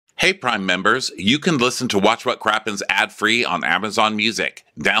Hey Prime members, you can listen to Watch What Crappens ad-free on Amazon Music.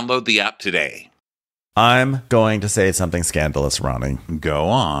 Download the app today. I'm going to say something scandalous, Ronnie. Go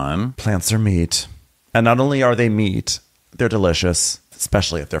on. Plants are meat. And not only are they meat, they're delicious,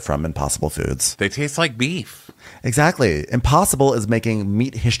 especially if they're from Impossible Foods. They taste like beef. Exactly. Impossible is making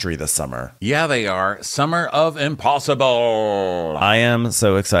meat history this summer. Yeah, they are. Summer of Impossible. I am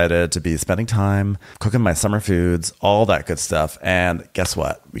so excited to be spending time cooking my summer foods, all that good stuff. And guess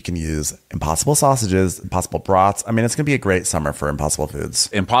what? We can use Impossible sausages, Impossible brats. I mean, it's going to be a great summer for Impossible Foods.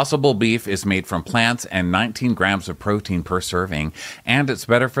 Impossible beef is made from plants and 19 grams of protein per serving, and it's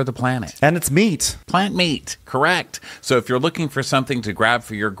better for the planet. And it's meat. Plant meat, correct. So if you're looking for something to grab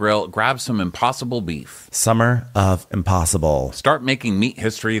for your grill, grab some Impossible beef. Summer of Impossible. Start making meat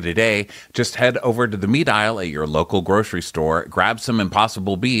history today. Just head over to the meat aisle at your local grocery store, grab some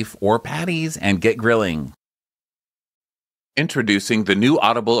Impossible beef or patties, and get grilling. Introducing the new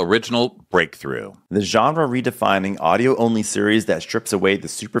Audible original Breakthrough. The genre-redefining audio-only series that strips away the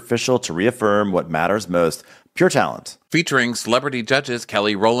superficial to reaffirm what matters most, pure talent. Featuring celebrity judges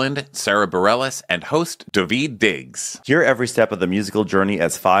Kelly Rowland, Sarah Bareilles, and host David Diggs. Hear every step of the musical journey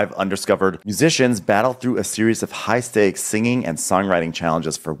as 5 undiscovered musicians battle through a series of high-stakes singing and songwriting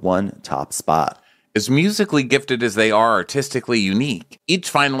challenges for one top spot. As musically gifted as they are artistically unique,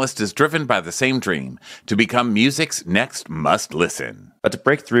 each finalist is driven by the same dream, to become music's next must-listen. But to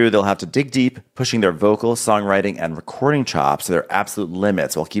break through, they'll have to dig deep, pushing their vocal, songwriting, and recording chops to their absolute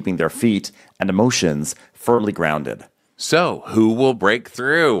limits while keeping their feet and emotions firmly grounded. So, who will break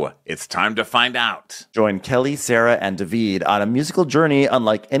through? It's time to find out. Join Kelly, Sarah, and David on a musical journey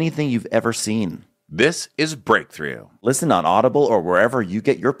unlike anything you've ever seen. This is Breakthrough. Listen on Audible or wherever you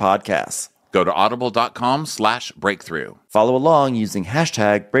get your podcasts. Go to audible.com/breakthrough. Follow along using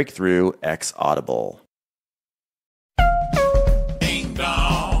hashtag BreakthroughXAudible. Ding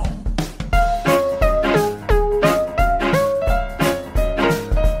dong.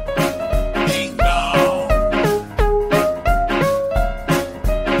 Ding dong.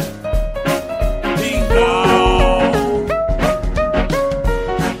 Ding dong.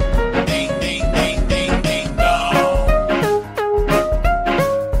 Ding ding ding ding ding dong.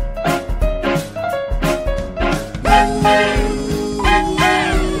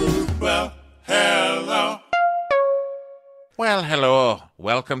 Well, hello.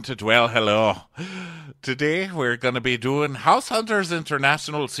 Welcome to Dwell Hello. Today we're going to be doing House Hunters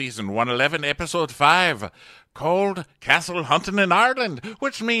International Season 111, Episode 5, called Castle Hunting in Ireland,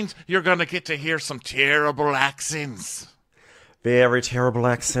 which means you're going to get to hear some terrible accents. Very terrible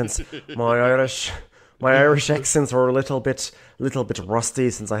accents. My Irish accents are a little bit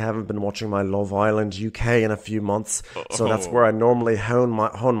rusty since I haven't been watching my Love Island UK in a few months. So that's where I normally hone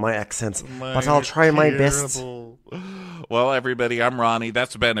my accents. But I'll try my best. Well, everybody, I'm Ronnie.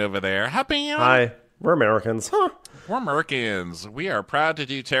 That's Ben over there. Hi, Ben. Hi, we're Americans. Huh? We're Americans. We are proud to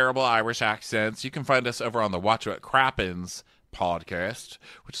do terrible Irish accents. You can find us over on the Watch What Crappens podcast,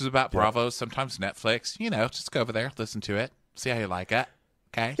 which is about Bravo, sometimes Netflix. You know, just go over there, listen to it, see how you like it.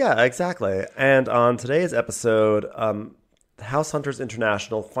 Okay? Yeah, exactly. And on today's episode, House Hunters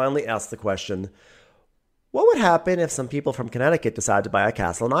International finally asked the question, what would happen if some people from Connecticut decide to buy a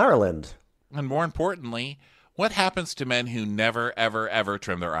castle in Ireland? And more importantly, what happens to men who never, ever, ever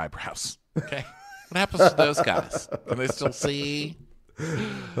trim their eyebrows? Okay? What happens to those guys? Can they still see?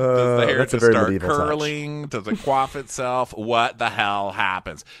 Does the hair just start curling? Does it coif itself? What the hell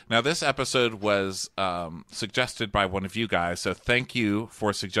happens? Now, this episode was suggested by one of you guys, so thank you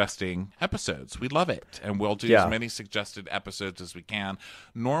for suggesting episodes. We love it, and we'll do as many suggested episodes as we can.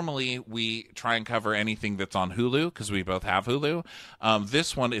 Normally, we try and cover anything that's on Hulu, because we both have Hulu.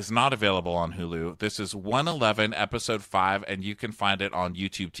 This one is not available on Hulu. This is 111, Episode 5, and you can find it on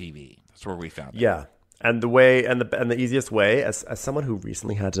YouTube TV. That's where we found it. Yeah. And the way and the easiest way, as someone who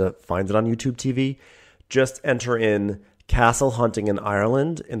recently had to find it on YouTube TV, just enter in Castle Hunting in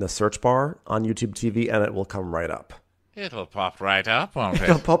Ireland in the search bar on YouTube TV, and it will come right up. It'll pop right up, won't it?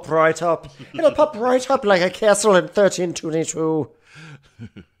 It'll pop right up. It'll pop right up like a castle in 1322.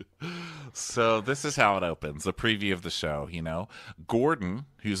 So this is how it opens, the preview of the show, you know. Gordon,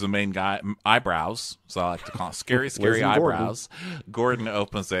 who's the main guy, eyebrows, so I like to call it scary eyebrows. Gordon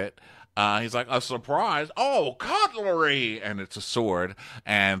opens it. He's like, a surprise. Oh, cutlery. And it's a sword.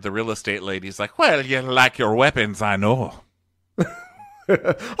 And the real estate lady's like, well, you like your weapons, I know.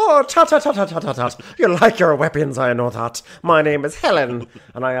 Oh, tut. You like your weapons, I know that. My name is Helen,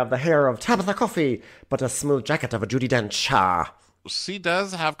 and I have the hair of Tabitha Coffey, but a smooth jacket of a Judi Dench. She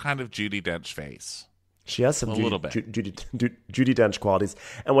does have kind of Judi Dench face. She has some little bit. Judi Dench qualities.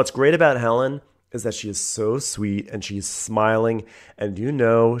 And what's great about Helen is that she is so sweet and she's smiling, and you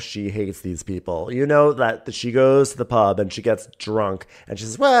know she hates these people. You know that she goes to the pub and she gets drunk and she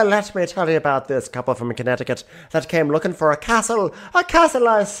says, well, let me tell you about this couple from Connecticut that came looking for a castle. A castle,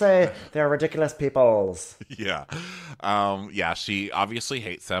 I say. They're ridiculous peoples. Yeah. Yeah, she obviously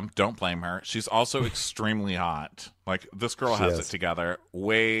hates them. Don't blame her. She's also extremely hot. Like, this girl has it together.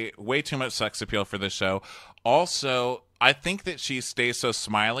 Way too much sex appeal for this show. Also, I think that she stays so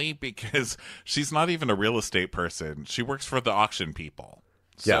smiley because she's not even a real estate person. She works for the auction people.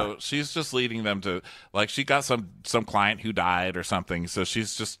 So she's just leading them to, like, she got some client who died or something. So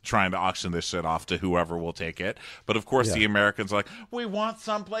she's just trying to auction this shit off to whoever will take it. But of course, the Americans are like, we want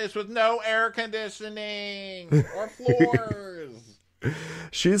someplace with no air conditioning or floors.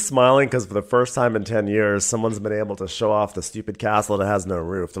 She's smiling because for the first time in 10 years, someone's been able to show off the stupid castle that has no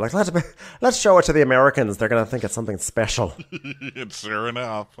roof. They're like, let's show it to the Americans. They're going to think it's something special. Sure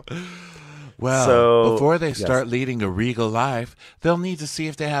enough. Well, before they start leading a regal life, they'll need to see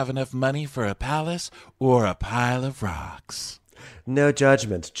if they have enough money for a palace or a pile of rocks. No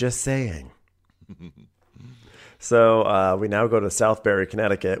judgment, just saying. So we now go to Southbury,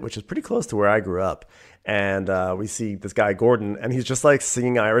 Connecticut, which is pretty close to where I grew up. And we see this guy, Gordon, and he's just like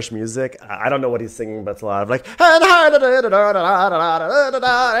singing Irish music. I don't know what he's singing, but it's a lot of like, and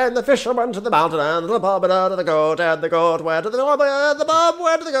the fisherman to the mountain, and the pub to the goat, and the goat went to the pub, and the pub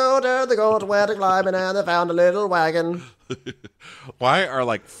went to the goat, and the goat went to climbing, and they found a little wagon. Why are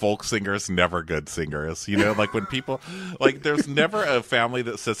like folk singers never good singers? You know, like when people like there's never a family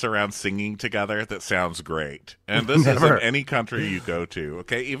that sits around singing together that sounds great. And this is in any country you go to,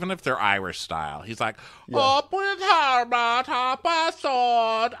 okay? Even if they're Irish style. He's like, up with Herbert, up a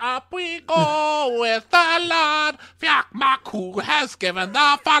sword, up we go with the lad. Fiach Mac who has given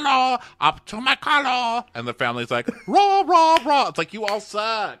the fellow up to my collar. And the family's like, raw, raw, raw. It's like, you all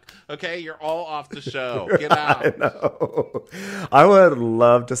suck. Okay, you're all off the show. Get out. I know. I would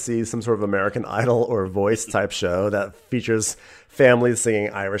love to see some sort of American Idol or Voice type show that features families singing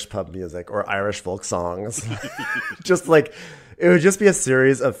Irish pub music or Irish folk songs. Just like, it would just be a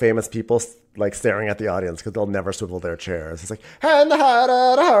series of famous people like staring at the audience because they'll never swivel their chairs. It's like, and the heart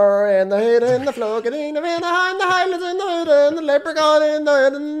of her, and the head in the flow, getting the behind the highlands in the hood, and the leprechaun in the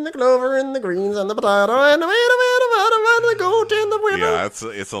hood, and the clover and the greens, and the potato, and the goat and the women. Yeah,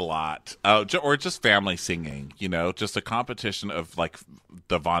 it's a lot. Or just family singing, you know, just a competition of like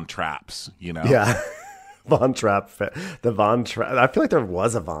the Von Trapps, you know? Yeah. Von Trapp. The Von Trapp. I feel like there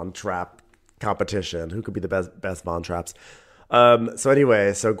was a Von Trapp competition. Who could be the best Von Trapps? So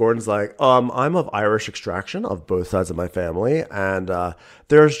anyway, so Gordon's like, I'm of Irish extraction of both sides of my family, and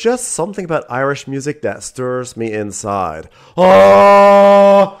there's just something about Irish music that stirs me inside.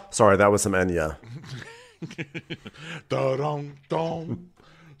 Oh, sorry, that was some Enya. Da-dum, dum.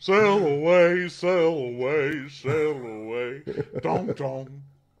 Sail away, sail away, sail away. Dum, dum.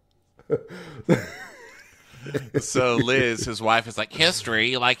 So Liz, his wife, is like, history?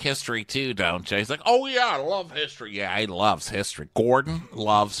 You like history too, don't you? He's like, oh yeah, I love history. Yeah, he loves history. Gordon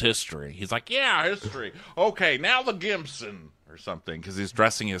loves history. He's like, yeah, history. Okay, now the Gimson or something, because he's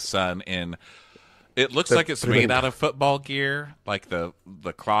dressing his son in, it looks like it's made out of football gear, like the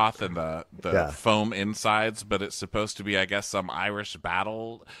cloth and the foam insides, but it's supposed to be, I guess, some Irish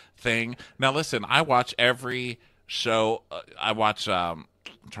battle thing. Now listen, I watch every show. I watch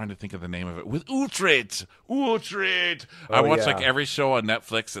I'm trying to think of the name of it. With Uhtred. I watch like every show on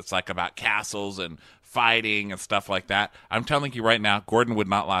Netflix. It's like about castles and fighting and stuff like that. I'm telling you right now, Gordon would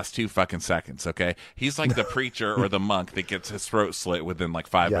not last 2 fucking seconds, okay? He's like the preacher or the monk that gets his throat slit within like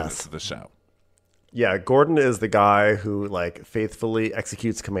 5 minutes of the show. Yeah, Gordon is the guy who like faithfully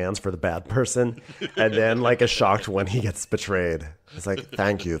executes commands for the bad person and then like is shocked when he gets betrayed. It's like,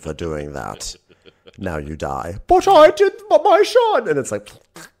 thank you for doing that. Now you die. But I did my son. And it's like,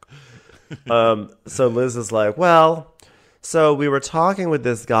 so Liz is like, well, so we were talking with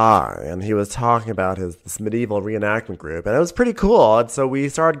this guy and he was talking about this medieval reenactment group and it was pretty cool. And so we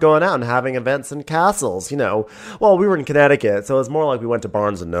started going out and having events in castles, you know. Well, we were in Connecticut, so it was more like we went to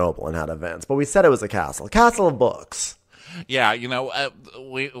Barnes and Noble and had events, but we said it was a castle of books. Yeah, you know,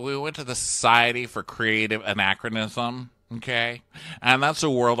 we went to the Society for Creative Anachronism. Okay. And that's a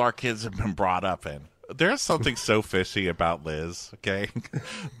world our kids have been brought up in. There's something so fishy about Liz. Okay.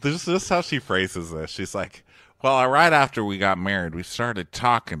 This is how she phrases this. She's like, well, right after we got married, we started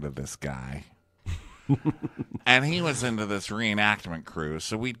talking to this guy. And he was into this reenactment crew.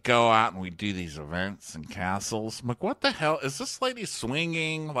 So we'd go out and we'd do these events and castles. I'm like, what the hell? Is this lady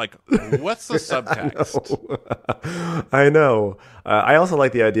swinging? Like, what's the subtext? I know. I also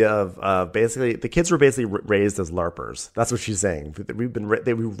like the idea of basically, the kids were basically raised as LARPers. That's what she's saying. We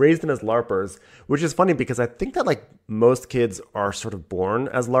raised them as LARPers, which is funny because I think that like most kids are sort of born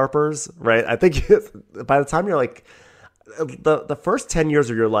as LARPers, right? I think by the time you're like, the first 10 years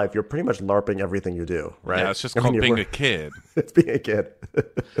of your life, you're pretty much LARPing everything you do, right? Yeah, it's just called being a kid. It's being a kid.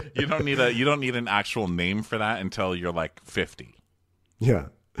 You don't need an actual name for that until you're like 50. Yeah.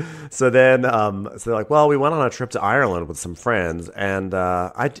 So then, so they're like, well, we went on a trip to Ireland with some friends, and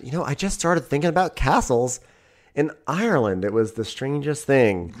I just started thinking about castles in Ireland. It was the strangest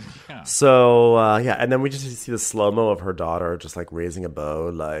thing. Yeah. So and then we just see the slow-mo of her daughter just like raising a bow,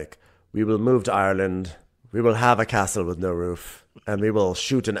 like, we will move to Ireland. We will have a castle with no roof, and we will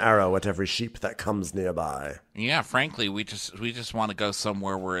shoot an arrow at every sheep that comes nearby. Yeah, frankly, we just want to go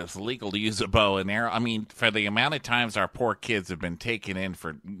somewhere where it's legal to use a bow and arrow. I mean, for the amount of times our poor kids have been taken in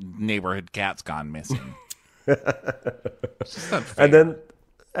for neighborhood cats gone missing. And then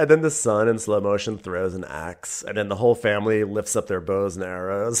the son in slow motion throws an axe, and then the whole family lifts up their bows and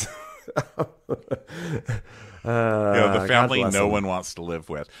arrows. The family no one wants to live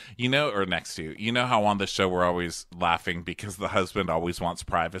with, or next to. You know how on the show we're always laughing because the husband always wants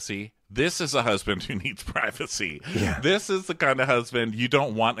privacy? This is a husband who needs privacy. Yeah. This is the kind of husband you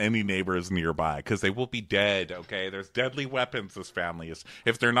don't want any neighbors nearby because they will be dead, okay? There's deadly weapons this family is.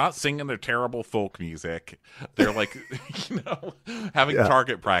 If they're not singing their terrible folk music, they're like, having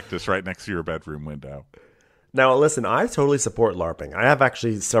target practice right next to your bedroom window. Now, listen, I totally support LARPing. I have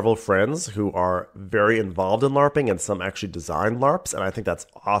actually several friends who are very involved in LARPing, and some actually design LARPs, and I think that's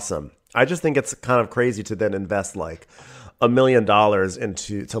awesome. I just think it's kind of crazy to then invest like $1 million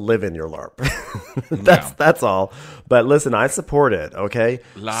to live in your LARP. That's all. But listen, I support it. Okay,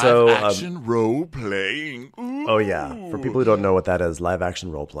 live action role playing. Oh yeah, for people who don't know what that is, live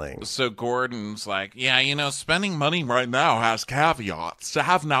action role playing. So Gordon's like, spending money right now has caveats. To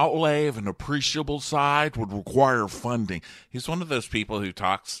have an outlay of an appreciable size would require funding. He's one of those people who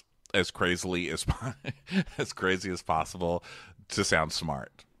talks as crazily as crazy as possible to sound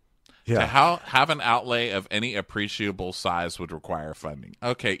smart. Yeah. To have an outlay of any appreciable size would require funding.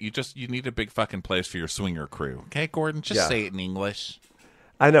 Okay, you need a big fucking place for your swinger crew. Okay, Gordon, just say it in English.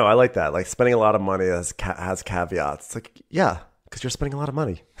 I know, I like that. Like, spending a lot of money has caveats. It's like, yeah, because you're spending a lot of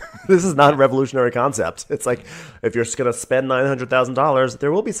money. This is not a revolutionary concept. It's like, if you're going to spend $900,000,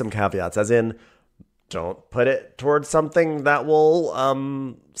 there will be some caveats, as in, don't put it towards something that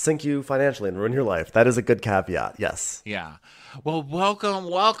will sink you financially and ruin your life. That is a good caveat, yes. Yeah. Well,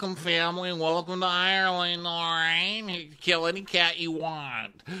 welcome, family. Welcome to Ireland, all right? Kill any cat you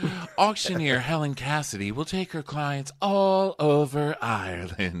want. Auctioneer Helen Cassidy will take her clients all over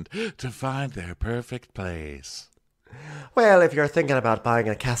Ireland to find their perfect place. Well, if you're thinking about buying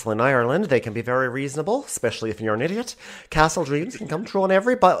a castle in Ireland, they can be very reasonable, especially if you're an idiot. Castle dreams can come true on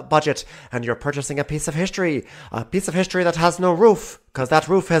every budget, and you're purchasing a piece of history that has no roof, because that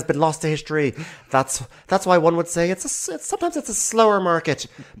roof has been lost to history. That's why one would say sometimes it's a slower market,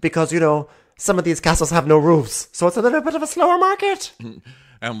 because, some of these castles have no roofs, so it's a little bit of a slower market.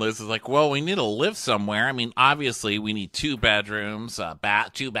 And Liz is like, well, we need to live somewhere. I mean, obviously, we need 2 bedrooms,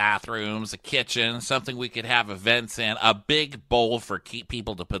 2 bathrooms, a kitchen, something we could have events in, a big bowl for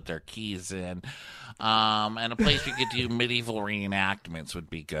people to put their keys in, and a place we could do medieval reenactments would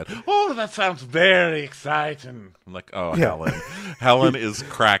be good. Oh, that sounds very exciting. I'm like, oh, yeah. Helen. Helen is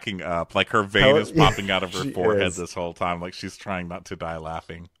cracking up. Like, her vein is popping out of her forehead this whole time. Like, she's trying not to die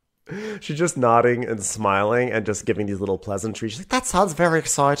laughing. She's just nodding and smiling and just giving these little pleasantries. She's like, that sounds very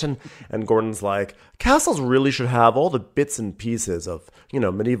exciting. And Gordon's like, castles really should have all the bits and pieces of,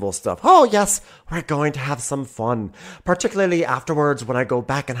 medieval stuff. Oh, yes, we're going to have some fun. Particularly afterwards when I go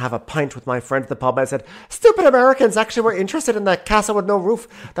back and have a pint with my friend at the pub. I said, stupid Americans actually were interested in the castle with no roof.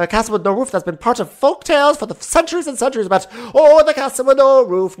 The castle with no roof that's been part of folk tales for the centuries and centuries about, the castle with no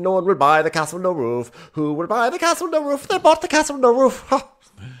roof. No one would buy the castle with no roof. Who would buy the castle with no roof? They bought the castle with no roof. Huh.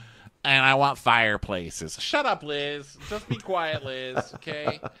 And I want fireplaces. Shut up, Liz. Just be quiet, Liz,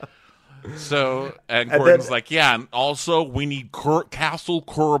 okay? So, and Gordon's like, yeah, and also we need castle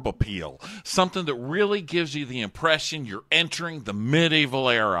curb appeal. Something that really gives you the impression you're entering the medieval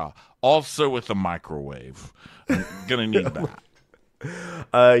era. Also with a microwave. I'm going to need that.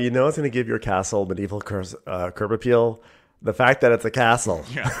 What's going to give your castle medieval curb appeal? The fact that it's a castle.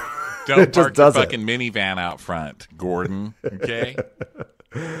 Yeah. Don't park the fucking minivan out front, Gordon, okay?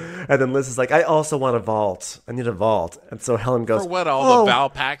 And then Liz is like, I also want a vault. I need a vault. And so Helen goes, For what, all the Val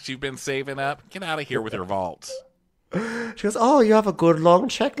packs you've been saving up? Get out of here with your vaults. She goes, oh, you have a good long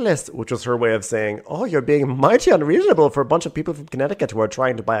checklist, which was her way of saying, oh, you're being mighty unreasonable for a bunch of people from Connecticut who are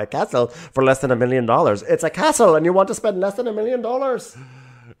trying to buy a castle for less than $1 million. It's a castle, and you want to spend less than $1 million.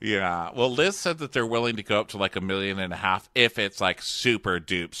 Yeah. Well, Liz said that they're willing to go up to like $1.5 million if it's like super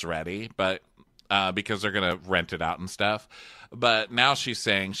dupes ready, but because they're going to rent it out and stuff. But now she's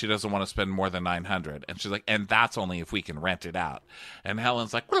saying she doesn't want to spend more than $900, and she's like, and that's only if we can rent it out. And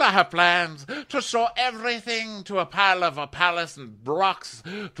Helen's like, well, I have plans to show everything to a palace and rocks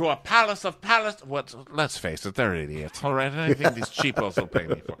to a palace of palace. What? Let's face it, they're idiots. All right, anything these cheapos will pay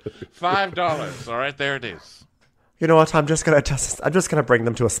me for, $5. All right, there it is. You know what? I'm just gonna bring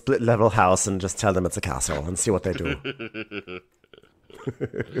them to a split level house and just tell them it's a castle and see what they do.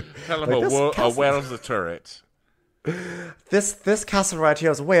 Tell them a well's the turret. This castle right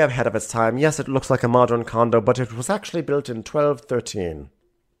here is way ahead of its time. Yes, it looks like a modern condo, but it was actually built in 1213.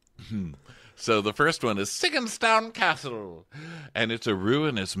 So the first one is Siggenstown Castle, and it's a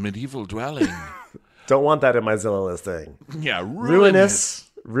ruinous medieval dwelling. Don't want that in my Zillow listing. Yeah, ruinous.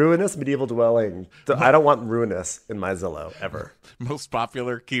 Ruinous medieval dwelling. I don't want ruinous in my Zillow, ever. Most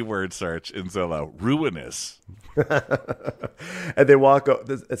popular keyword search in Zillow, ruinous. And they walk,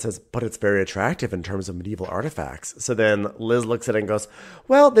 it says, but it's very attractive in terms of medieval artifacts. So then Liz looks at it and goes,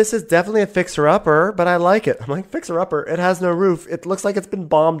 well, this is definitely a fixer-upper, but I like it. I'm like, fixer-upper? It has no roof. It looks like it's been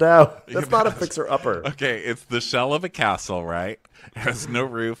bombed out. That's not a fixer-upper. Okay, it's the shell of a castle, right? It has no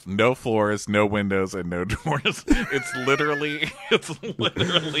roof, no floors, no windows, and no doors. It's literally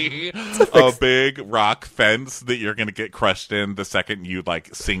a big rock fence that you're going to get crushed in the second you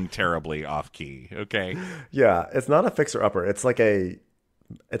like sing terribly off key. Okay. Yeah, it's not a fixer upper. It's like a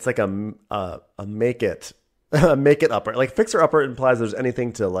make it upper. Like fixer upper implies there's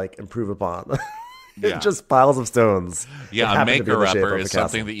anything to like improve upon. Yeah. Just piles of stones. Yeah, a maker upper is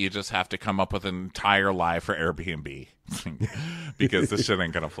something that you just have to come up with an entire lie for Airbnb. Because this shit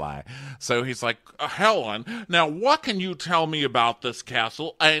ain't gonna fly. So he's like, Helen, now what can you tell me about this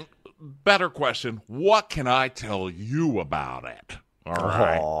castle? And better question, what can I tell you about it? All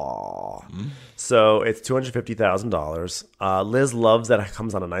right. So it's $250,000. Liz loves that it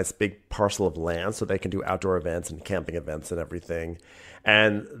comes on a nice big parcel of land so they can do outdoor events and camping events and everything.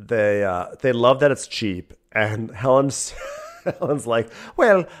 And they love that it's cheap. And Helen's like,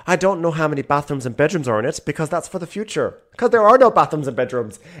 well, I don't know how many bathrooms and bedrooms are in it because that's for the future. Because there are no bathrooms and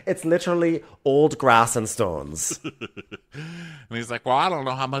bedrooms. It's literally old grass and stones. And he's like, well, I don't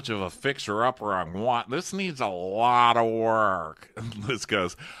know how much of a fixer-upper I want. This needs a lot of work. And Liz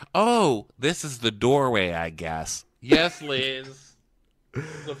goes, oh, this is the doorway, I guess. Yes, Liz.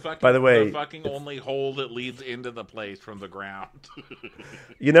 By the way, the fucking only hole that leads into the place from the ground.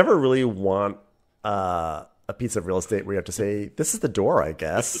 You never really want a piece of real estate where you have to say, this is the door, I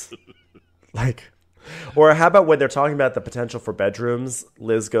guess. Like, or how about when they're talking about the potential for bedrooms,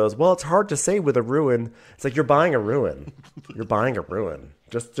 Liz goes, well, it's hard to say with a ruin. It's like, you're buying a ruin. You're buying a ruin.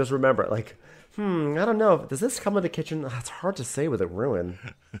 Just remember, like, I don't know. Does this come with a kitchen? It's hard to say with a ruin.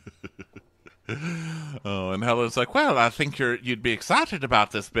 Oh, and Helen's like, well, I think you'd be excited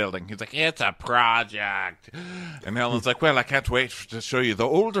about this building. He's like, it's a project. And Helen's like, well, I can't wait to show you the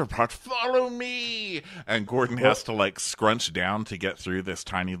older part. Follow me. And Gordon has to like scrunch down to get through this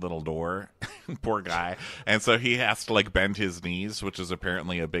tiny little door. Poor guy. And so he has to like bend his knees, which is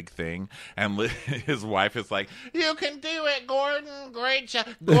apparently a big thing. And his wife is like, you can do it, Gordon. Great job.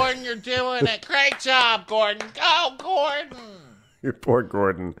 Gordon, you're doing it. Great job, Gordon. Go, Gordon. Your poor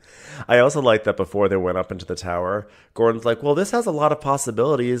Gordon. I also like that before they went up into the tower, Gordon's like, well, this has a lot of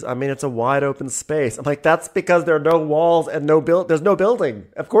possibilities. I mean, it's a wide open space. I'm like, that's because there are no walls and there's no building.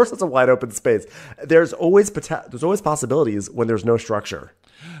 Of course it's a wide open space. There's always possibilities when there's no structure.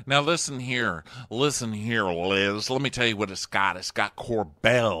 Now listen here, Liz. Let me tell you what it's got. It's got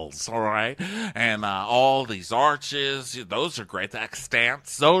corbels, all right? And all these arches, those are great. The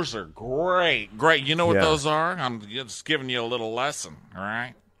extants, those are great. You know what those are? I'm just giving you a little lesson, all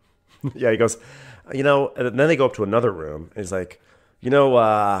right? Yeah, he goes, and then they go up to another room. And he's like,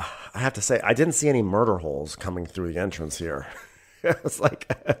 I have to say, I didn't see any murder holes coming through the entrance here. It's like,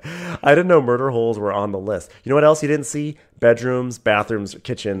 I didn't know murder holes were on the list. You know what else you didn't see? Bedrooms, bathrooms,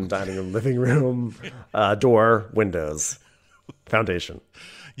 kitchen, dining room, living room, door, windows, foundation.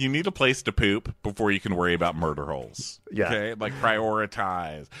 You need a place to poop before you can worry about murder holes. Yeah. Okay? Like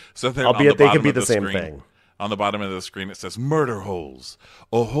prioritize. So then Albeit they could be the same thing. On the bottom of the screen, it says murder holes,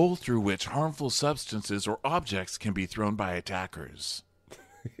 a hole through which harmful substances or objects can be thrown by attackers.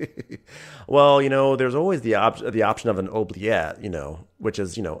 Well, there's always the option of an oubliette, which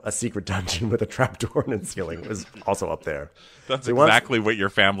is, a secret dungeon with a trapdoor in its ceiling was also up there. That's So exactly what your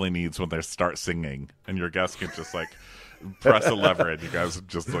family needs when they start singing, and your guests can just like press a lever and you guys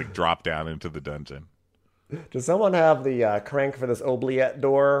just like drop down into the dungeon. Does someone have the crank for this oubliette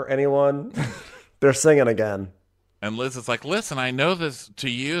door? Anyone? They're singing again. And Liz is like, listen, I know this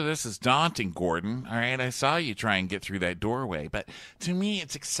is daunting, Gordon. All right, I saw you try and get through that doorway, but to me,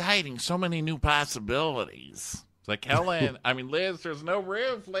 it's exciting. So many new possibilities. It's like, Liz, there's no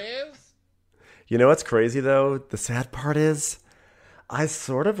roof, Liz. You know what's crazy, though? The sad part is, I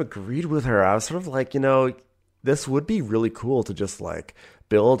sort of agreed with her. I was sort of like, this would be really cool to just like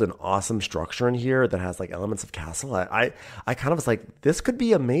build an awesome structure in here that has like elements of castle. I kind of was like, this could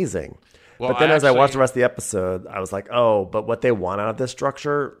be amazing. Well, but then as I watched the rest of the episode, I was like, oh, but what they want out of this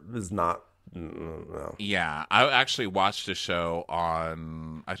structure is not. No. Yeah, I actually watched a show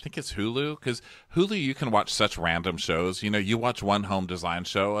on, I think it's Hulu, because Hulu, you can watch such random shows. You watch one home design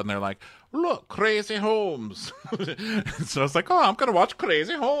show, and they're like, look, Crazy Homes. So I was like, oh, I'm going to watch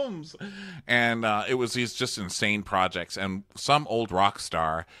Crazy Homes. And it was these just insane projects. And some old rock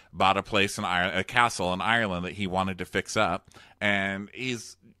star bought a castle in Ireland that he wanted to fix up. And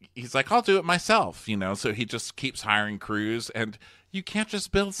he's like, I'll do it myself, so he just keeps hiring crews. And you can't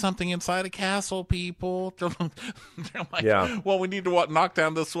just build something inside a castle, people. They're like, yeah. Well, we need to knock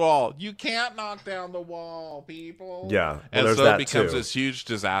down this wall. You can't knock down the wall, people. Yeah. Well, and so it becomes this huge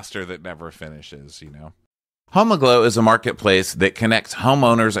disaster that never finishes, Home Aglow is a marketplace that connects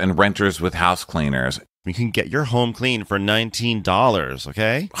homeowners and renters with house cleaners. You can get your home clean for $19,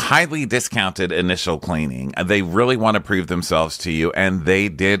 okay? Highly discounted initial cleaning. They really want to prove themselves to you, and they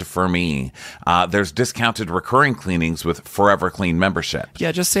did for me. There's discounted recurring cleanings with Forever Clean membership.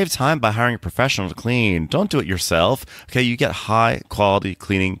 Yeah, just save time by hiring a professional to clean. Don't do it yourself. Okay, you get high-quality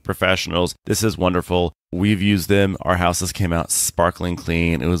cleaning professionals. This is wonderful. We've used them. Our houses came out sparkling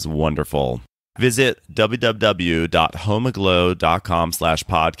clean. It was wonderful. Visit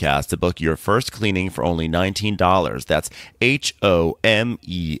www.homeaglow.com/podcast to book your first cleaning for only $19. That's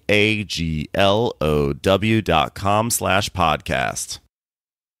HOMEAGLOW.com/podcast.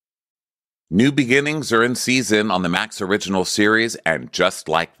 New beginnings are in season on the Max original series, and just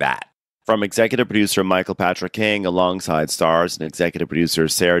like that. From executive producer Michael Patrick King, alongside stars and executive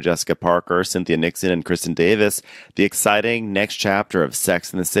producers Sarah Jessica Parker, Cynthia Nixon, and Kristen Davis, the exciting next chapter of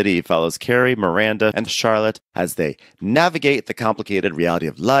Sex and the City follows Carrie, Miranda, and Charlotte as they navigate the complicated reality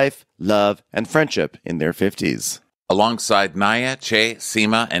of life, love, and friendship in their 50s. Alongside Naya, Che,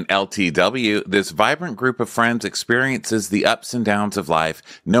 Seema, and LTW, this vibrant group of friends experiences the ups and downs of life,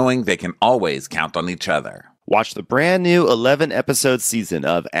 knowing they can always count on each other. Watch the brand new 11-episode season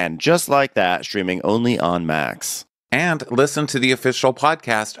of And Just Like That, streaming only on Max. And listen to the official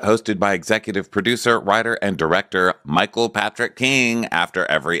podcast hosted by executive producer, writer, and director Michael Patrick King after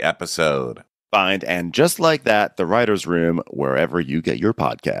every episode. Find And Just Like That, The Writer's Room, wherever you get your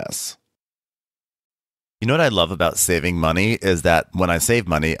podcasts. You know what I love about saving money is that when I save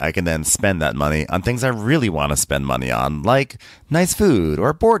money, I can then spend that money on things I really want to spend money on, like nice food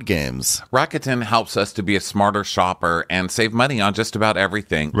or board games. Rakuten helps us to be a smarter shopper and save money on just about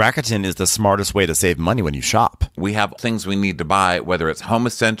everything. Rakuten is the smartest way to save money when you shop. We have things we need to buy, whether it's home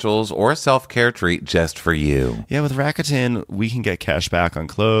essentials or a self-care treat just for you. Yeah, with Rakuten, we can get cash back on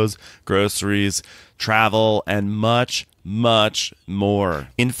clothes, groceries, travel, and much more.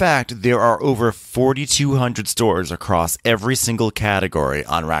 In fact, there are over 4,200 stores across every single category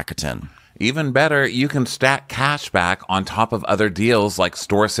on Rakuten. Even better, you can stack cash back on top of other deals like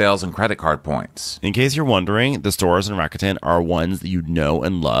store sales and credit card points. In case you're wondering, the stores in Rakuten are ones that you know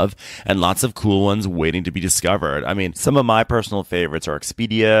and love, and lots of cool ones waiting to be discovered. I mean, some of my personal favorites are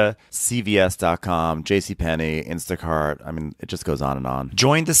Expedia, CVS.com, JCPenney, Instacart. I mean, it just goes on and on.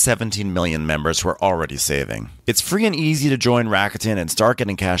 Join the 17 million members who are already saving. It's free and easy to join Rakuten and start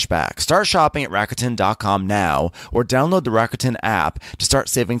getting cash back. Start shopping at Rakuten.com now, or download the Rakuten app to start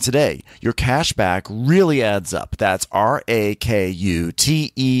saving today. Your cash back really adds up. That's RAKUTEN.com.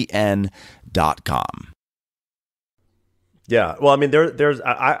 Yeah, well, I mean,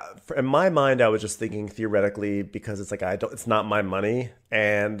 in my mind, I was just thinking theoretically, because it's like it's not my money,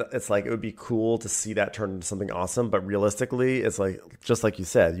 and it's like it would be cool to see that turn into something awesome. But realistically, it's like just like you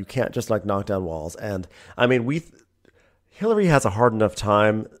said, you can't just like knock down walls. And I mean, Hillary has a hard enough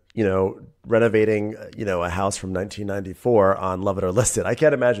time, renovating, a house from 1994 on Love It or List It. I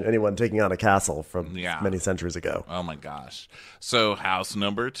can't imagine anyone taking on a castle from many centuries ago. Oh my gosh. So house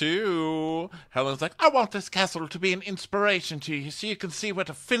number 2, Helen's like, I want this castle to be an inspiration to you so you can see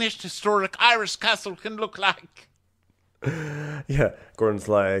what a finished historic Irish castle can look like. Yeah, Gordon's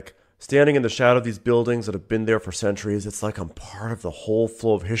like, standing in the shadow of these buildings that have been there for centuries, it's like I'm part of the whole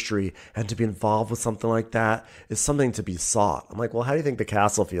flow of history, and to be involved with something like that is something to be sought. I'm like, well, how do you think the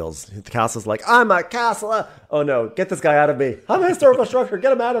castle feels? The castle's like, I'm a castle. Oh no, get this guy out of me. I'm a historical structure.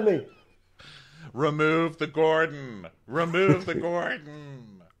 Get him out of me. Remove the Gordon. Remove the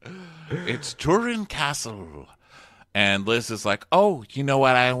Gordon. It's Turin Castle. And Liz is like, oh, you know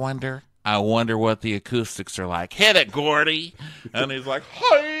what I wonder? I wonder what the acoustics are like. Hit it, Gordy. And he's like,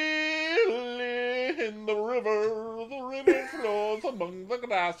 highly in the river flows among the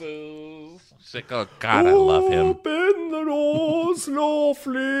grasses. She's like, oh, God, I love him. Open the door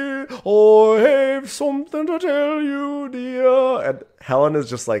softly. I have something to tell you, dear. And Helen is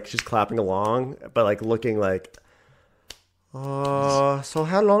just like, she's clapping along, but like looking like, so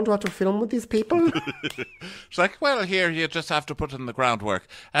how long do I have to film with these people? She's like, well, here you just have to put in the groundwork.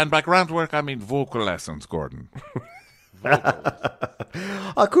 And by groundwork, I mean vocal lessons, Gordon.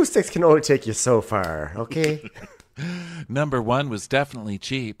 Acoustics can only take you so far, okay? Number one was definitely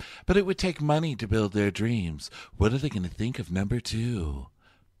cheap, but it would take money to build their dreams. What are they going to think of number two?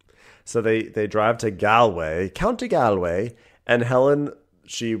 So they drive to Galway, County Galway, and Helen,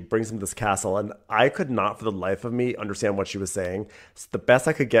 she brings him to this castle, and I could not for the life of me understand what she was saying. So the best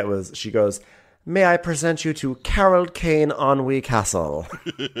I could get was, she goes, may I present you to Carol Kane Onwee Castle.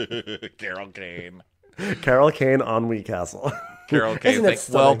 Carol Kane. Carol Kane Onwee Castle. Carol Kane's like,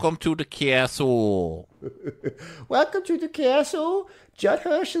 welcome to the castle. Welcome to the castle. Judd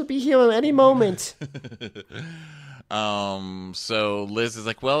Hirsch will be here at any moment. So Liz is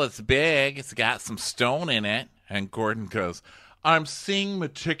like, well, it's big. It's got some stone in it. And Gordon goes, I'm seeing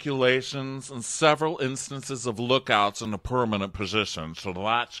meticulations and several instances of lookouts in a permanent position, so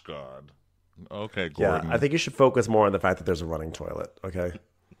that's good. Okay, Gordon. Yeah, I think you should focus more on the fact that there's a running toilet, okay?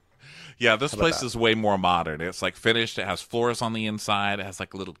 Yeah, this place is way more modern. It's like finished. It has floors on the inside. It has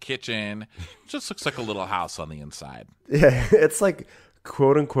like a little kitchen. It just looks like a little house on the inside. Yeah, it's like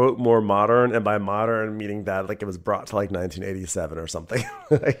quote unquote more modern, and by modern meaning that like it was brought to like 1987 or something.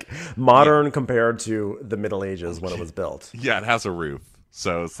 Like modern compared to the Middle Ages when it was built. Yeah, it has a roof,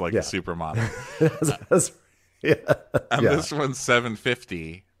 so it's like super modern. Yeah. And this one's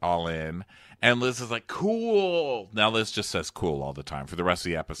 $750 all in. And Liz is like, cool. Now Liz just says cool all the time for the rest of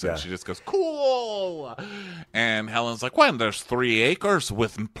the episode. Yeah. She just goes, cool. And Helen's like, when there's 3 acres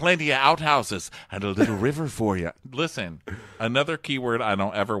with plenty of outhouses and a little river for you. Listen, another keyword I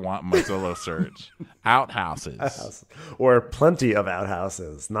don't ever want in my Zillow search. Outhouses. Or plenty of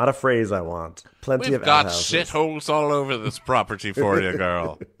outhouses. Not a phrase I want. Plenty of outhouses. We've got shitholes all over this property for you,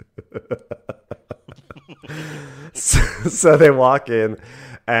 girl. So they walk in.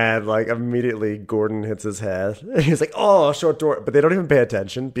 And, like, immediately Gordon hits his head. And he's like, oh, short door. But they don't even pay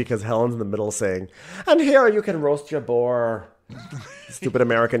attention because Helen's in the middle saying, and here you can roast your boar. Stupid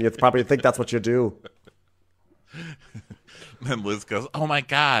American. You probably think that's what you do. And Liz goes, oh, my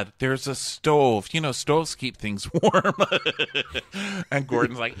God, there's a stove. You know, stoves keep things warm. And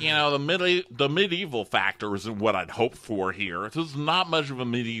Gordon's like, you know, the medieval factor isn't what I'd hoped for here. There's not much of a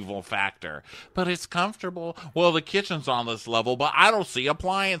medieval factor, but it's comfortable. Well, the kitchen's on this level, but I don't see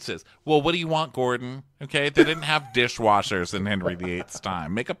appliances. Well, what do you want, Gordon? Okay, they didn't have dishwashers in Henry VIII's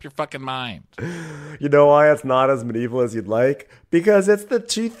time. Make up your fucking mind. You know why it's not as medieval as you'd like? Because it's the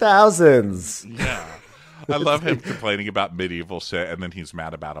 2000s. Yeah. I love him complaining about medieval shit, and then he's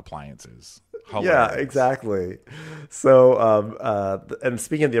mad about appliances. Hilarious. Yeah, exactly. So, and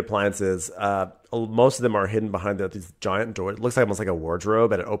speaking of the appliances, most of them are hidden behind these giant doors. It looks like almost like a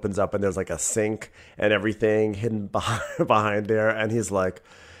wardrobe, and it opens up, and there's like a sink and everything hidden behind there. And he's like,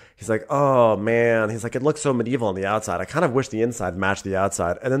 oh man, he's like, it looks so medieval on the outside. I kind of wish the inside matched the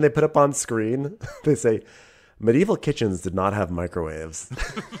outside. And then they put up on screen, they say, medieval kitchens did not have microwaves.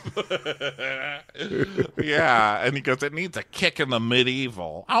 Yeah, and he goes, it needs a kick in the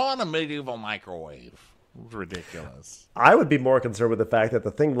medieval. I want a medieval microwave. It's ridiculous. I would be more concerned with the fact that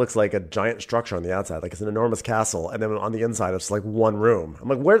the thing looks like a giant structure on the outside, like it's an enormous castle, and then on the inside it's like one room. I'm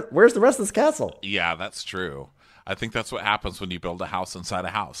like, where's the rest of this castle? Yeah, that's true. I think that's what happens when you build a house inside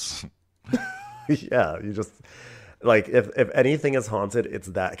a house. Yeah, you just... Like, if anything is haunted, it's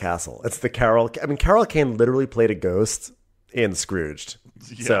that castle. It's the Carol... I mean, Carol Kane literally played a ghost in Scrooged.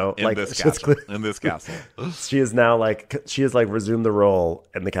 Yeah, so, in like, this castle. In this castle. She is now, like... She has, like, resumed the role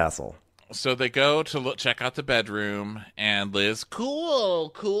in the castle. So they go to check out the bedroom, and Liz,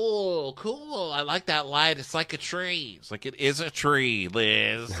 cool. I like that light. It's like a tree. It's like, it is a tree,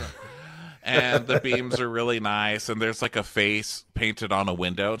 Liz. And the beams are really nice, and there's like a face painted on a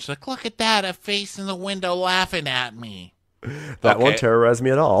window. And she's like, look at that, a face in the window laughing at me. That won't terrorize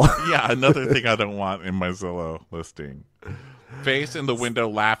me at all. Yeah, another thing I don't want in my Zillow listing. Face in the window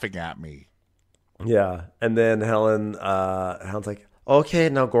laughing at me. Yeah. And then Helen's like, okay,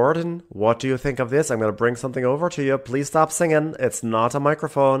 now Gordon, what do you think of this? I'm going to bring something over to you. Please stop singing. It's not a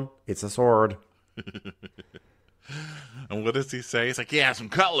microphone. It's a sword. And what does he say? He's like, yeah, some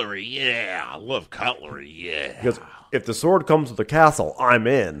cutlery. Yeah, I love cutlery. Yeah. He goes, if the sword comes with the castle, I'm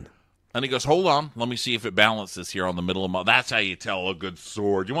in. And he goes, hold on. Let me see if it balances here on the middle of my... That's how you tell a good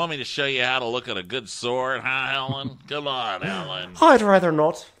sword. You want me to show you how to look at a good sword, huh, Helen? Come on, Helen. I'd rather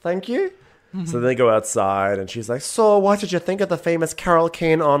not, thank you. So they go outside, and she's like, so what did you think of the famous Carol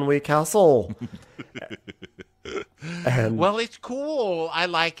Kane Onwee Castle? And well, it's cool. I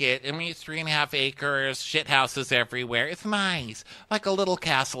like it. I mean, it's 3.5 acres, shit houses everywhere. It's nice. Like a little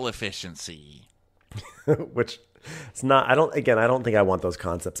castle efficiency. which it's not, I don't think I want those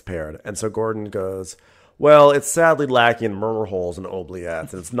concepts paired. And so Gordon goes, well, it's sadly lacking in murder holes and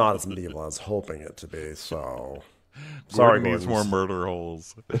oubliettes, and it's not as medieval as I was hoping it to be, so... Sorry, Gordon needs more murder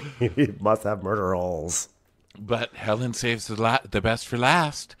holes. He must have murder holes. But Helen saves the best for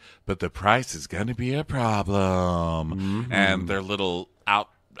last. But the price is going to be a problem. Mm-hmm. And their little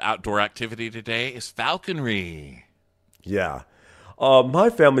outdoor activity today is falconry. Yeah. My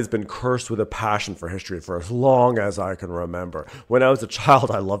family's been cursed with a passion for history for as long as I can remember. When I was a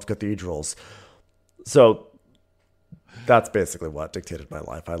child, I loved cathedrals. So... that's basically what dictated my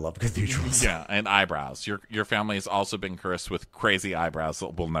life. I love cathedrals. Yeah, and eyebrows. Your family has also been cursed with crazy eyebrows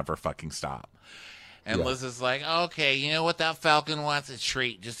that will never fucking stop. And Liz is like, okay, you know what? That falcon wants a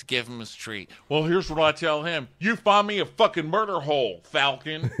treat. Just give him his treat. Well, here's what I tell him. You find me a fucking murder hole,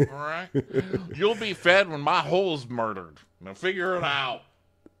 falcon. All right? You'll be fed when my hole's murdered. Now figure it out.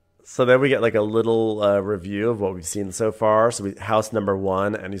 So then we get like a little review of what we've seen so far. So house number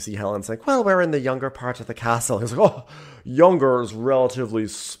 1, and you see Helen's like, well, we're in the younger part of the castle. He's like, oh, younger is relatively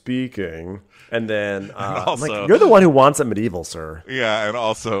speaking. And then also, I'm like, you're the one who wants it medieval, sir. Yeah, and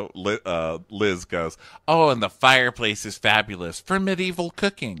also Liz goes, oh, and the fireplace is fabulous for medieval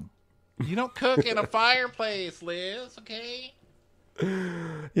cooking. You don't cook in a fireplace, Liz, okay?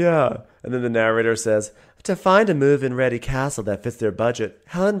 Yeah. And then the narrator says, to find a move-in ready castle that fits their budget,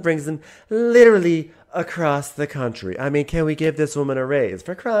 Helen brings them literally across the country. I mean, can we give this woman a raise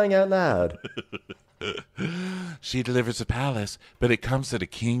for crying out loud? She delivers a palace, but it comes at a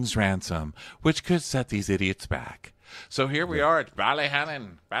king's ransom, which could set these idiots back. So here we are at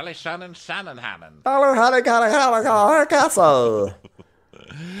Ballyhannon Castle.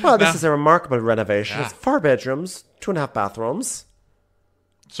 Well, this is a remarkable renovation. Yeah. It's 4 bedrooms, 2.5 bathrooms.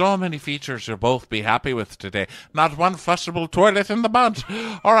 So many features you'll both be happy with today. Not one flushable toilet in the bunch.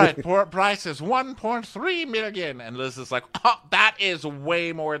 All right, price is $1.3 million. And Liz is like, oh, that is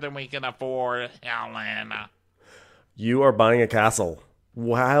way more than we can afford, Helen. You are buying a castle.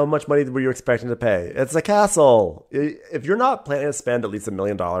 How much money were you expecting to pay? It's a castle. If you're not planning to spend at least $1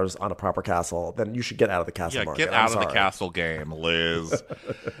 million on a proper castle, then you should get out of the castle market. Get out of the castle game, Liz.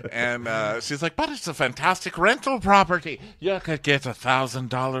 And she's like, but it's a fantastic rental property. You could get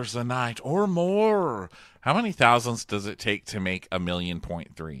 $1,000 a night or more. How many thousands does it take to make $1.3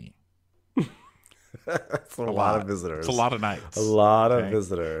 million? That's a lot of visitors. It's a lot of nights. A lot of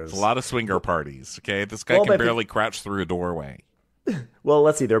visitors. It's a lot of swinger parties. Okay, this guy can barely crouch through a doorway. Well,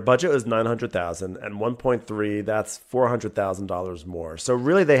 let's see. Their budget was $900,000, and 1.3. That's $400,000 more. So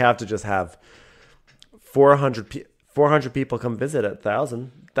really, they have to just have 400 people come visit at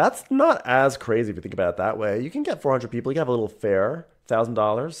 1,000. That's not as crazy if you think about it that way. You can get 400 people. You can have a little fare,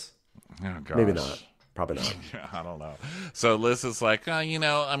 $1,000. Oh gosh. Maybe not. Probably not. Yeah, I don't know. So Liz is like,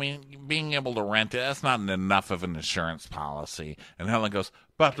 being able to rent it, that's not enough of an insurance policy. And Helen goes,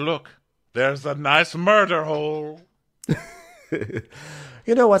 but look, there's a nice murder hole.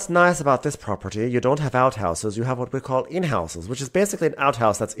 You know what's nice about this property? You don't have outhouses, you have what we call in-houses, which is basically an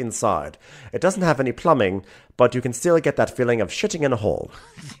outhouse that's inside. It doesn't have any plumbing, but you can still get that feeling of shitting in a hole.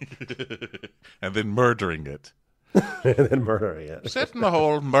 And then murdering it. Sit in the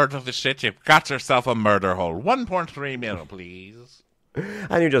hole, murder the shit, you've got yourself a murder hole. 1.3 mil, please.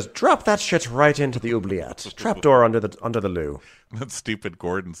 And you just drop that shit right into the oubliette. Trapdoor under the loo. That stupid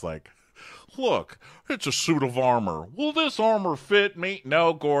Gordon's like, look, it's a suit of armor. Will this armor fit me?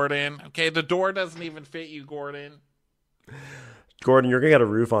 No, Gordon. Okay, the door doesn't even fit you, Gordon. Gordon, you're going to get a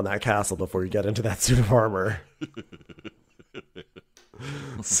roof on that castle before you get into that suit of armor.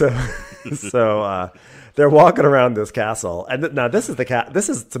 So they're walking around this castle. And now this is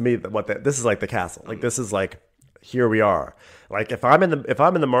to me, this is like the castle. Like, this is like here we are. Like if I'm in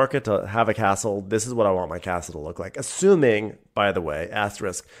the market to have a castle, this is what I want my castle to look like. Assuming, by the way,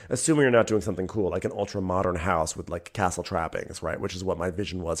 asterisk, assuming you're not doing something cool like an ultra modern house with like castle trappings, right? Which is what my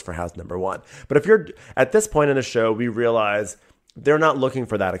vision was for house number 1. But if you're at this point in the show, we realize they're not looking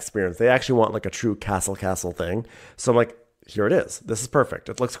for that experience. They actually want like a true castle thing. So I'm like, here it is. This is perfect.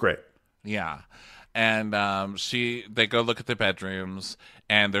 It looks great. Yeah. And they go look at the bedrooms,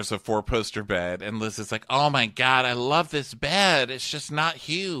 and there's a 4-poster bed, and Liz is like, oh my God, I love this bed. It's just not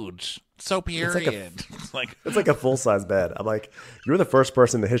huge. So period. It's like a full-size bed. I'm like, you're the first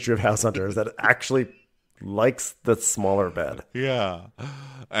person in the history of House Hunters that actually likes the smaller bed. Yeah.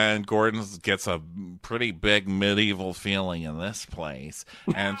 And Gordon gets a pretty big medieval feeling in this place.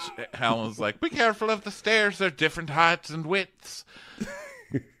 And Helen's like, be careful of the stairs. They're different heights and widths.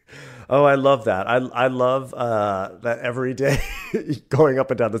 Oh, I love that. I love that every day going up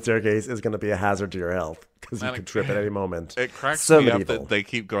and down the staircase is going to be a hazard to your health because you can trip at any moment. It cracks me up that they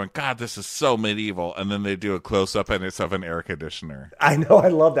keep going, God, this is so medieval. And then they do a close-up and it's of an air conditioner. I know. I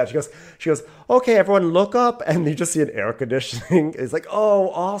love that. She goes, okay, everyone look up. And you just see an air conditioning. It's like, oh,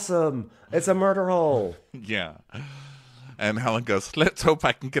 awesome. It's a murder hole. Yeah. And Helen goes, let's hope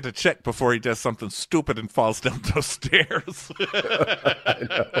I can get a check before he does something stupid and falls down those stairs.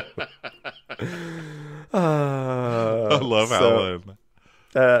 I know. I love Helen.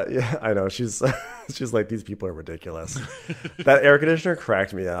 Yeah, I know. She's like, these people are ridiculous. That air conditioner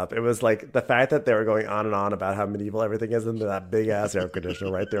cracked me up. It was like the fact that they were going on and on about how medieval everything is, and that big ass air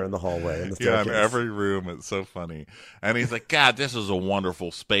conditioner right there in the hallway. In the yeah, in every room. It's so funny. And he's like, God, this is a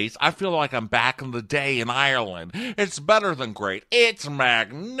wonderful space. I feel like I'm back in the day in Ireland. It's better than great. It's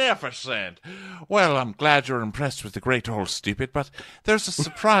magnificent. Well, I'm glad you're impressed with the great old stupid, but there's a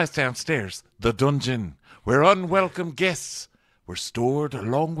surprise downstairs. The dungeon, where unwelcome guests were stored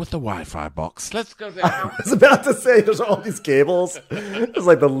along with the Wi-Fi box. Let's go down. I was about to say, there's all these cables. It's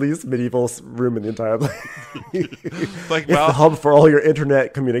like the least medieval room in the entire place. It's the hub for all your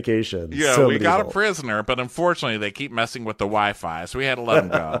internet communications. Yeah, so we got a prisoner, but unfortunately they keep messing with the Wi-Fi, so we had to let him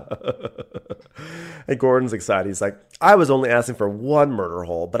go. And Gordon's excited. He's like, I was only asking for 1 murder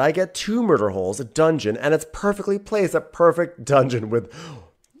hole, but I get 2 murder holes, a dungeon, and it's perfectly placed, a perfect dungeon with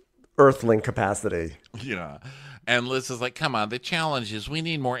Earthlink capacity. Yeah. And Liz is like, come on, the challenge is we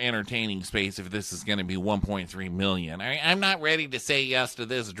need more entertaining space if this is going to be 1.3 million. I'm not ready to say yes to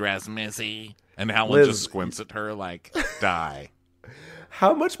this dress, Missy. And Helen just squints at her like, die.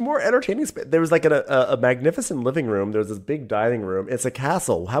 How much more entertaining space? There was like a magnificent living room. There's this big dining room. It's a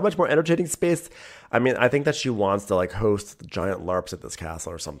castle. How much more entertaining space? I mean, I think that she wants to like host the giant LARPs at this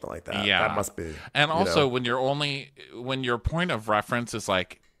castle or something like that. Yeah. That must be. And also when your point of reference is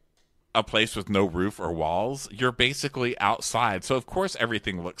like a place with no roof or walls, you're basically outside. So of course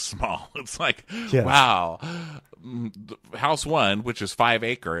everything looks small. It's like, wow, house 1, which is 5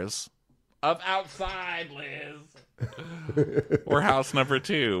 acres of outside, Liz. Or house number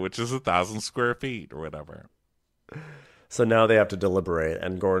 2, which is 1,000 square feet or whatever. So now they have to deliberate,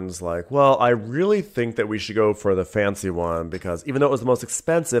 and Gordon's like, well, I really think that we should go for the fancy one because even though it was the most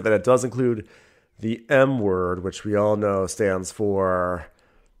expensive and it does include the M word, which we all know stands for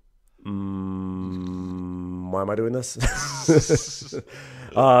why am I doing this? That's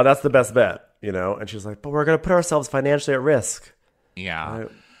the best bet, you know? And she's like, but we're going to put ourselves financially at risk. Yeah.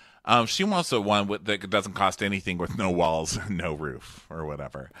 She wants the one that doesn't cost anything with no walls, no roof or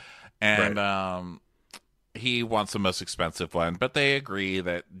whatever. And he wants the most expensive one, but they agree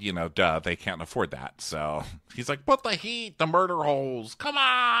that, they can't afford that. So he's like, put the heat, the murder holes, come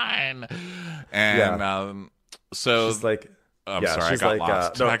on. And so she's like, I'm sorry, I got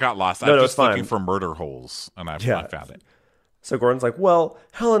lost. I got lost. I'm just looking for murder holes, and I found it. So Gordon's like, well,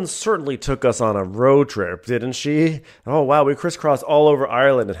 Helen certainly took us on a road trip, didn't she? Oh, wow, we crisscrossed all over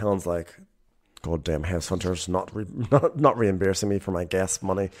Ireland. And Helen's like, goddamn house hunters not reimbursing me for my gas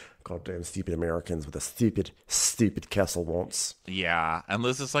money. Goddamn stupid Americans with a stupid castle wants. Yeah, and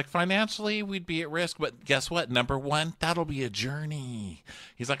Liz is like, financially, we'd be at risk, but guess what? Number 1, that'll be a journey.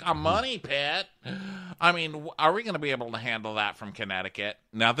 He's like, a money pit? I mean, are we going to be able to handle that from Connecticut?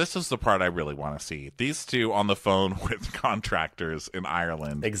 Now, this is the part I really want to see. These two on the phone with contractors in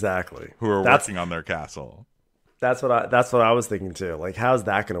Ireland. Exactly. Who are working on their castle. That's what I was thinking too. Like, how's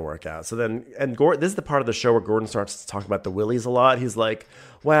that going to work out? So then, and Gordon, this is the part of the show where Gordon starts to talk about the willies a lot. He's like,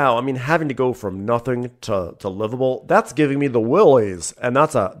 wow, I mean, having to go from nothing to livable, that's giving me the willies. And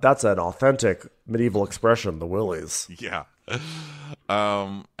that's an authentic medieval expression, the willies. Yeah.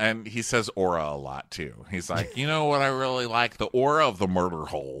 And he says aura a lot too. He's like, you know what I really like? The aura of the murder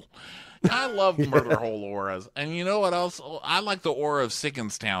hole. I love murder hole auras. And you know what else? I like the aura of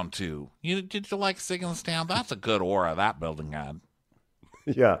Sigginstown too. Did you like Sigginstown? That's a good aura that building had.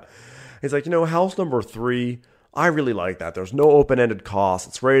 Yeah. He's like, house number 3, I really like that. There's no open-ended cost.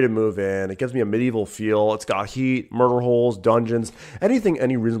 It's ready to move in. It gives me a medieval feel. It's got heat, murder holes, dungeons, anything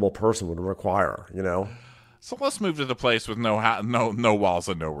any reasonable person would require, So let's move to the place with no walls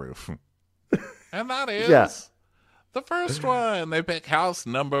and no roof. And that is the first one. They pick house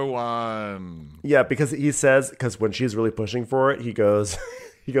number 1. Yeah, because when she's really pushing for it, he goes,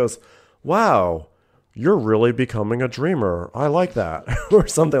 wow, you're really becoming a dreamer. I like that. Or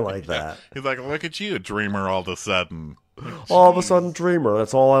something like that. He's like, look at you, a dreamer all of a sudden. All of a sudden, dreamer.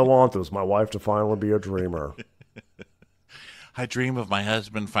 That's all I want is my wife to finally be a dreamer. I dream of my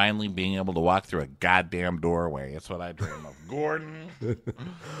husband finally being able to walk through a goddamn doorway. That's what I dream of. Gordon.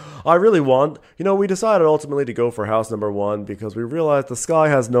 I really want... we decided ultimately to go for house number 1 because we realized the sky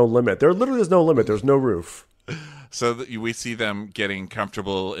has no limit. There literally is no limit. There's no roof. So we see them getting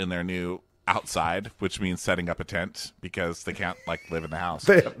comfortable in their new outside, which means setting up a tent because they can't live in the house.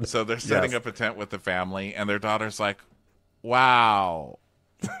 So they're setting up a tent with the family, and their daughter's like, wow.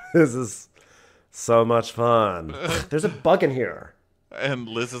 This is so much fun. There's a bug in here. And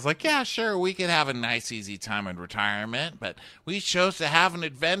Liz is like, yeah, sure, we could have a nice, easy time in retirement, but we chose to have an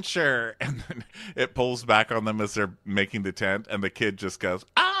adventure. And then it pulls back on them as they're making the tent, and the kid just goes,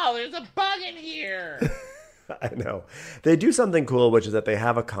 oh, there's a bug in here. I know. They do something cool, which is that they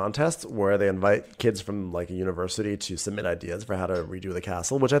have a contest where they invite kids from a university to submit ideas for how to redo the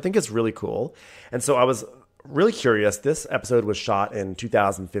castle, which I think is really cool. And so I was really curious. This episode was shot in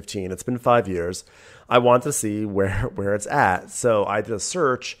 2015. It's been 5 years. I want to see where it's at. So I did a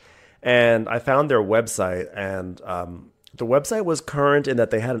search and I found their website, and the website was current in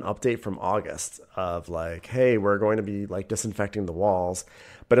that they had an update from August of hey, we're going to be disinfecting the walls.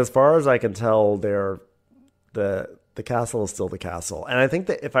 But as far as I can tell, the castle is still the castle. And I think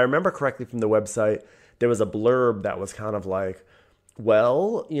that if I remember correctly from the website, there was a blurb that was kind of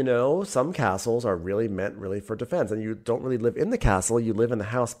well, some castles are really meant for defense, and you don't really live in the castle. You live in the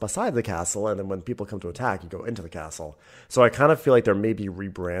house beside the castle, and then when people come to attack, you go into the castle. So I kind of feel like they're maybe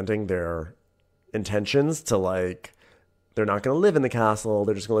rebranding their intentions to they're not going to live in the castle.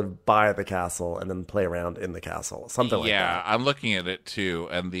 They're just going to live by the castle and then play around in the castle. Something like that. Yeah, I'm looking at it too,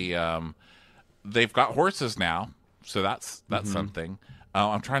 and they've got horses now, so that's something.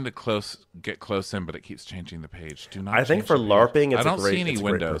 I'm trying to get close in, but it keeps changing the page. Do not. I think for LARPing, I don't see any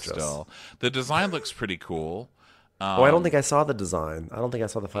windows still. The design looks pretty cool. I don't think I saw the design. I don't think I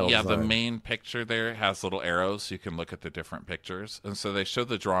saw the final design. Yeah, the main picture there has little arrows so you can look at the different pictures. And so they showed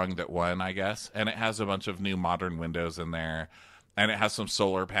the drawing that won, I guess, and it has a bunch of new modern windows in there. And it has some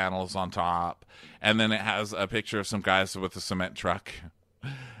solar panels on top. And then it has a picture of some guys with a cement truck.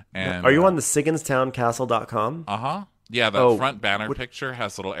 And are you on the SigginstownCastle.com? Uh-huh. Yeah, the front banner picture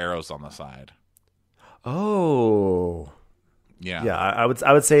has little arrows on the side. Oh. Yeah. Yeah, I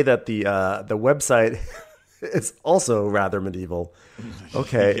would say that the website is also rather medieval.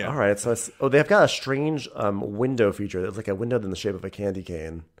 Okay, yeah. All right. So they've got a strange window feature. It's like a window in the shape of a candy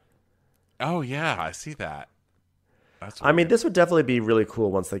cane. Oh yeah, I see that. That's weird. I mean, this would definitely be really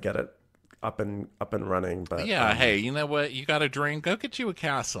cool once they get it up and running. But yeah, hey, you know what? You got a dream? Go get you a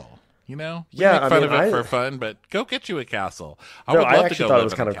castle. We make fun of it for fun, but go get you a castle. I actually thought it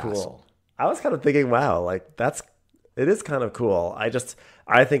was kind of cool. I was kind of thinking, wow, it is kind of cool. I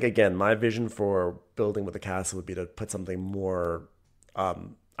think, again, my vision for building with a castle would be to put something more,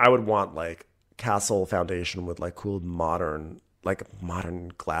 I would want castle foundation with cool modern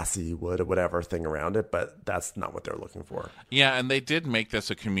glassy wood or whatever thing around it, but that's not what they're looking for. Yeah, and they did make this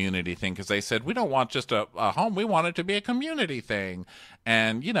a community thing because they said, we don't want just a home, we want it to be a community thing.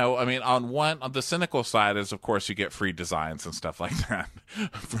 And, on the cynical side is, of course, you get free designs and stuff like that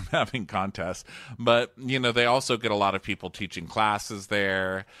from having contests. But, they also get a lot of people teaching classes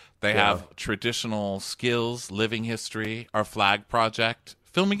there. They have traditional skills, living history, our flag project,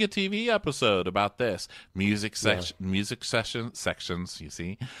 filming a TV episode about this, music sections, you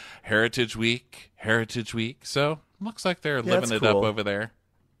see, Heritage Week. So looks like they're living it up over there.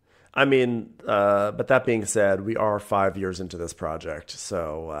 I mean, but that being said, we are 5 years into this project,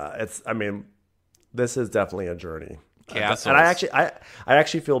 so this is definitely a journry. Castles. And I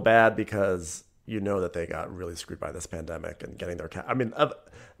actually feel bad because that they got really screwed by this pandemic and getting their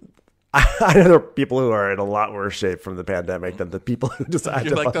I know there are people who are in a lot worse shape from the pandemic than the people who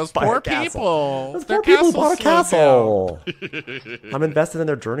decided to those buy poor a castle. people. Those poor people who bought a castle. I'm invested in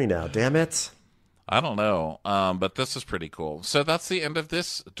their journey now. Damn it. I don't know, but this is pretty cool. So that's the end of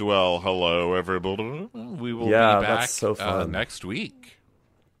this Dwell. Hello, everybody. We will be back that's so fun. Next week.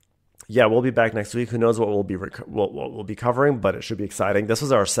 Yeah, we'll be back next week. Who knows what what we'll be covering, but it should be exciting. This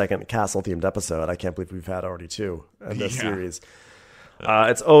was our second castle-themed episode. I can't believe we've had already 2 in this series.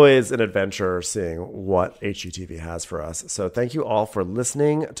 It's always an adventure seeing what HGTV has for us. So thank you all for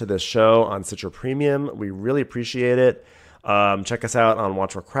listening to this show on Stitcher Premium. We really appreciate it. Check us out on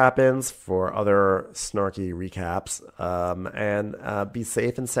Watch What Crappens for other snarky recaps. And be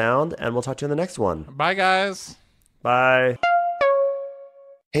safe and sound, and we'll talk to you in the next one. Bye, guys. Bye.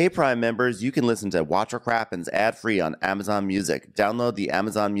 Hey, Prime members, you can listen to Watch What Crappens ad-free on Amazon Music. Download the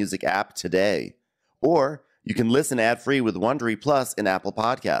Amazon Music app today. Or you can listen ad-free with Wondery Plus in Apple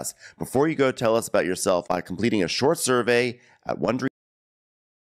Podcasts. Before you go, tell us about yourself by completing a short survey at Wondery.